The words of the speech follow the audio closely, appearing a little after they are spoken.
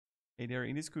Hey there,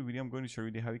 in this quick video I'm going to show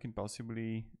you how you can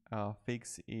possibly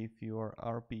fix if your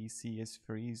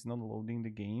RPCS3 is not loading the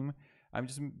game.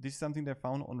 This is something that I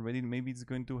found on Reddit. Maybe it's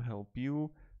going to help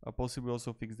you possibly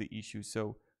also fix the issue.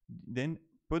 So then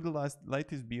put the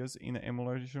latest BIOS in the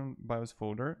emulation BIOS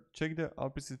folder. Check the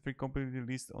RPCS3 completely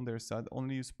list on their side.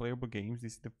 Only use playable games.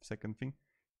 This is the second thing.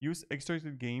 Use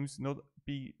extracted games, not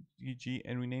PGG,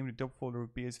 and rename the top folder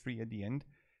with PS3 at the end.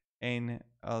 And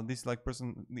this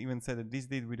person even said that this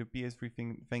did with the PS3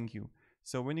 thing, thank you.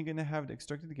 So when you're gonna have the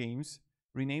extracted games,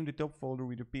 rename the top folder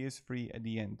with the PS3 at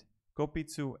the end. Copy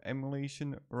it to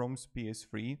emulation ROMs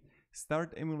PS3.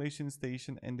 Start emulation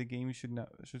station and the game should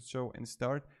show and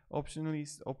start. Optionally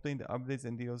obtain the updates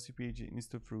and DLC page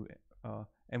installed through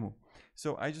emu.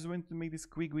 So I just wanted to make this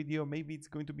quick video. Maybe it's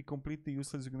going to be completely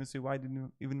useless. You're gonna say, why didn't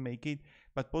you even make it?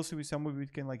 But possibly some of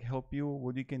it can like help you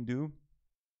what you can do.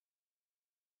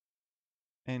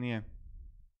 And yeah.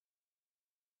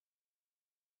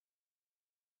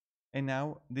 And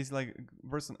now this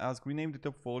person asks, rename the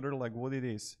top folder like what it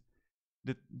is.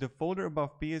 The folder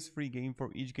above PS3 game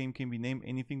for each game can be named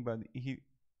anything, but he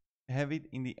have it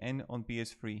in the end on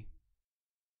PS3.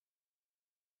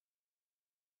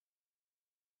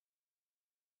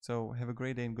 So have a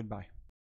great day and goodbye.